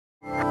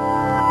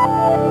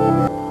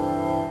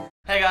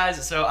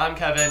guys, so I'm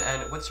Kevin,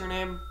 and what's your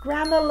name?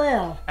 Grandma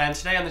Lill. And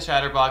today on the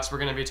Chatterbox, we're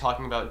going to be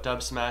talking about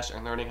Dubsmash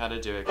and learning how to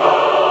do it.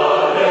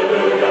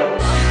 Hallelujah!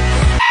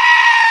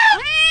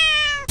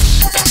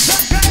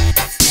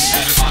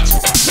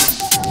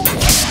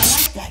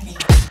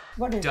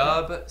 What is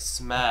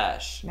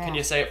Dubsmash. Can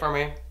you say it for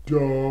me?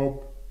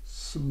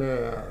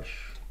 Dubsmash.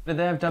 Did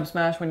they have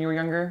Dubsmash when you were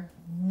younger?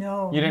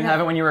 No. You didn't have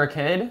it when you were a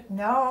kid?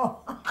 No.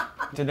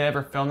 Did they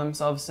ever film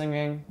themselves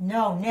singing?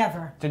 No,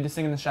 never. Did you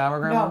sing in the shower,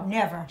 Grandma? No,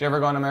 never. Did you ever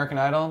go on American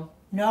Idol?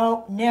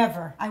 No,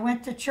 never. I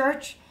went to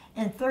church,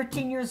 and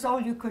 13 years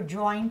old, you could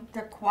join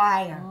the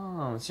choir.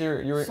 Oh, so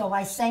you were... So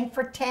I sang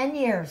for 10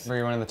 years. Were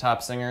you one of the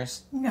top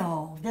singers?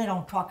 No, they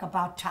don't talk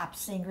about top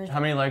singers.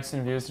 How many likes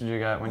and views did you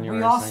get when you were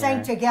a singer? We all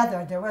singer? sang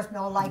together. There was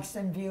no likes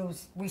and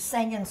views. We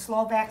sang in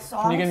Slovak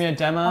songs. Can you give me a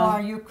demo?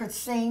 Or you could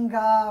sing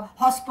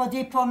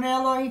Hospody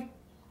Pomiloj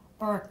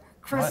or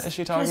What is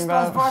she talking Christos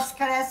about?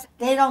 Voskres.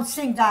 They don't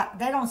sing that.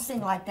 They don't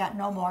sing like that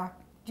no more.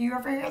 Do you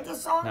ever hear the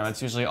songs? No,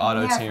 it's usually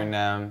auto-tune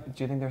now.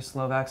 Do you think there's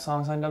Slovak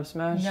songs on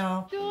Dubsmash?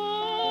 No. Do you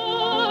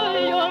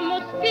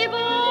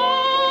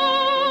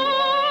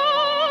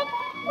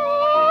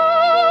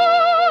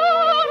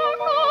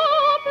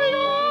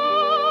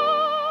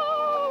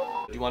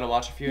want to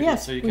watch a few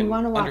Yes, so you can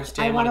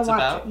understand what it's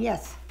about?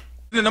 Yes.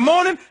 In the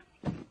morning,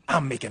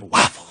 I'm making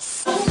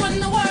waffles. Who run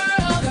the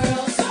world,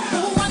 girls?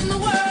 Who run the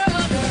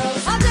world,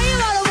 girls? I'll tell you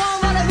what I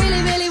want, what I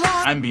really, really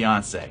want. I'm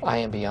Beyonce. I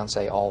am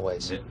Beyonce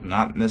always.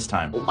 Not this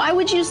time. Why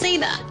would you say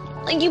that?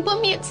 Like, you put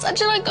me in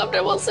such an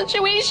uncomfortable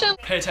situation.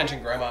 Pay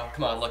attention, Grandma.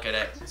 Come on, look at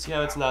it. See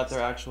how it's not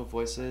their actual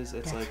voices?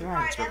 It's That's like,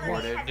 right. it's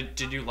recorded.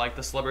 Did you like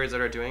the celebrities that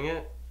are doing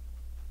it?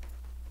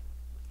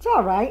 It's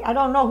all right. I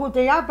don't know who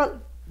they are,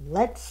 but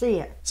let's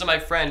see it. So my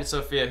friend,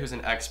 Sophia, who's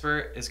an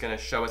expert, is going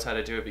to show us how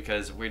to do it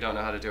because we don't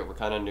know how to do it. We're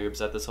kind of noobs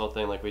at this whole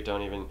thing. Like, we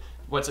don't even...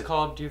 What's it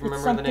called? Do you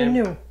remember the name?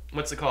 Something new.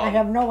 What's it called? I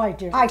have no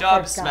idea.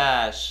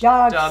 Dubsmash.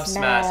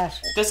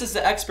 Dubsmash. This is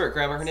the expert,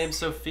 Grandma. Her name's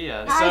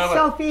Sophia. Hi,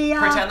 Sophia.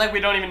 Pretend like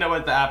we don't even know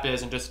what the app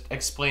is and just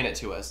explain it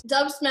to us.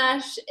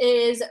 Dubsmash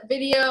is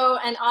video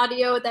and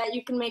audio that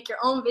you can make your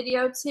own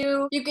video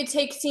to. You could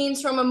take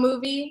scenes from a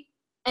movie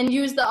and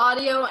use the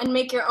audio and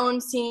make your own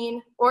scene,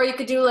 or you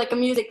could do like a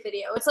music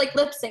video. It's like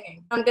lip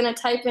singing. I'm gonna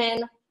type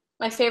in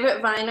my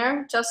favorite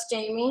Viner, Just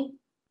Jamie.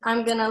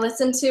 I'm gonna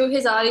listen to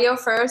his audio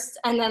first,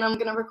 and then I'm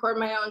gonna record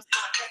my own.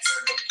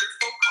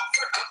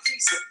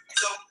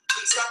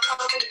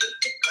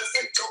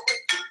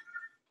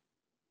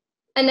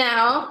 And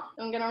now,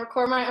 I'm gonna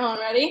record my own.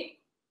 Ready?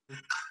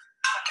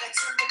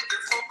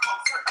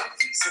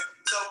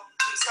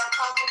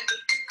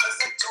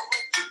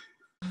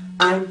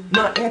 I'm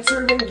not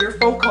answering your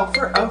phone call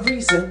for a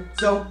reason,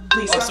 so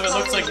please. Oh, so it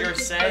looks like you're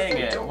saying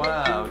it.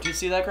 Wow. Do you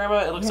see that,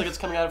 Grandma? It looks like it's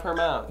coming out of her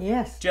mouth.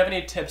 Yes. Do you have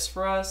any tips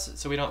for us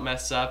so we don't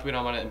mess up? We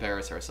don't want to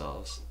embarrass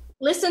ourselves.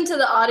 Listen to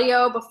the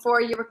audio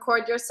before you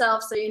record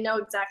yourself so you know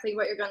exactly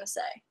what you're gonna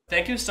say.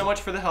 Thank you so much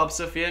for the help,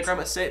 Sophia.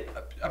 Grandma,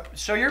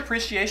 show your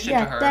appreciation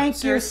to her. Thank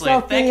Seriously, you,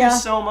 Sophia. Thank you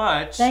so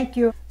much. Thank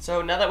you.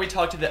 So now that we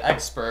talked to the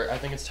expert, I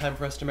think it's time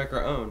for us to make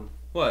our own.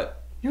 What?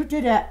 You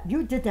did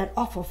that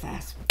awful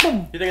fast.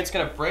 Boom. You think it's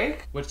gonna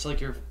break? What's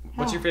your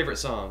favorite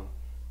song?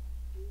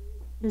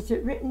 Is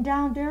it written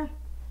down there?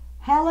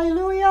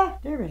 Hallelujah.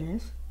 There it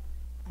is.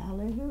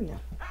 Hallelujah.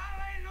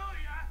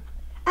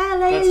 Hallelujah.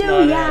 That's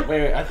not it.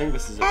 Wait, I think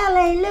this is it.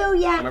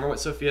 Hallelujah. Remember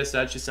what Sophia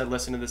said? She said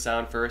listen to the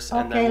sound first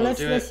and then we'll let's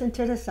do it. listen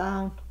to the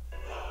sound.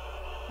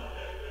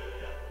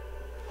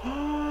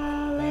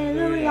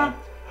 Hallelujah.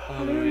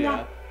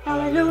 Hallelujah.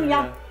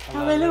 Hallelujah.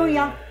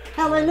 Hallelujah.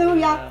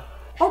 Hallelujah.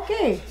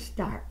 Okay,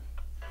 start.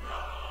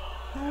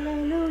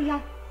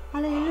 Hallelujah.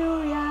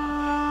 Hallelujah.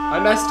 I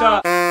messed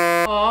up.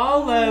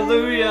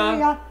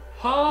 Hallelujah.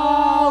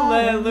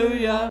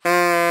 Hallelujah.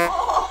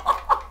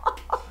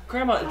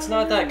 Grandma, it's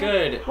not that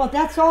good. Well,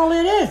 that's all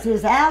it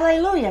is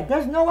hallelujah.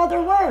 There's no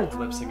other words.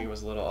 Lip syncing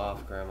was a little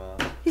off, Grandma.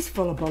 He's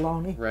full of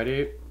baloney.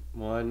 Ready?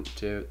 1,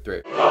 2,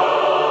 3.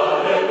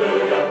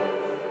 Hallelujah.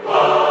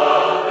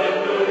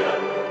 Hallelujah.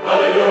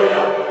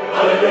 Hallelujah.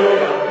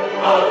 Hallelujah.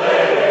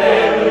 Hallelujah.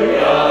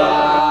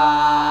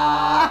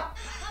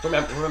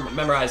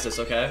 Memorize this,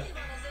 okay?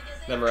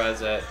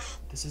 Memorize it.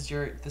 This is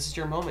your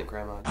moment,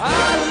 Grandma.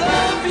 I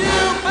love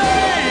you,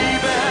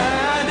 baby,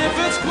 and if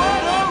it's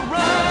quite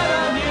alright, I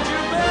need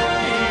you,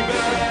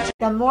 baby.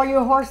 The more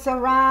you horse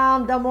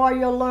around, the more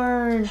you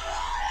learn.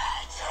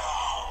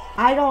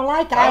 I don't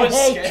like it. I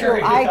hate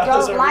you. I don't like it. That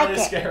was a really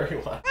scary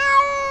one.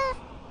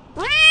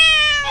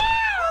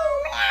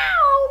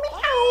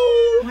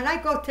 When I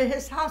go to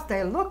his house,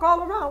 they look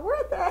all around.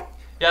 Where the?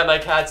 Yeah, my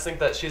cats think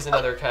that she's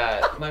another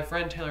cat. My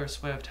friend Taylor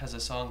Swift has a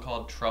song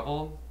called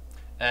Trouble,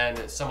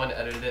 and someone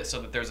edited it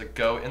so that there's a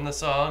goat in the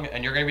song,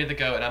 and you're gonna be the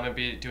goat, and I'm gonna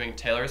be doing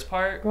Taylor's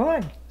part.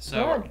 Good.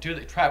 So good. do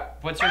the trap.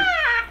 What's your?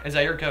 Is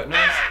that your goat noise?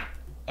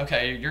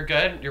 Okay, you're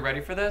good. You're ready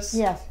for this?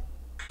 Yes.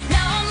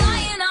 Now I'm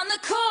lying on the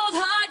cold,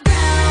 hard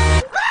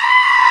ground.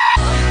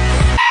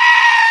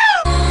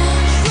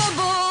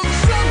 Trouble,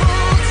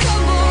 trouble,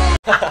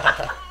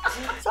 trouble.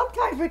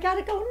 Sometimes we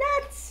gotta go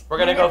nuts. We're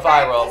gonna go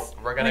viral.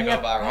 We're gonna go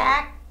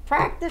viral.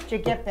 practice, you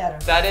get better.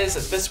 That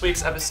is this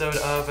week's episode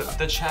of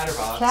The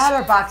Chatterbox.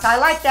 Chatterbox, I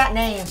like that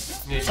name.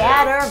 Me too.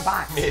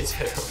 Chatterbox. Me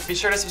too. Be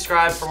sure to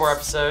subscribe for more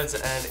episodes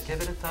and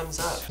give it a thumbs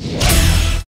up.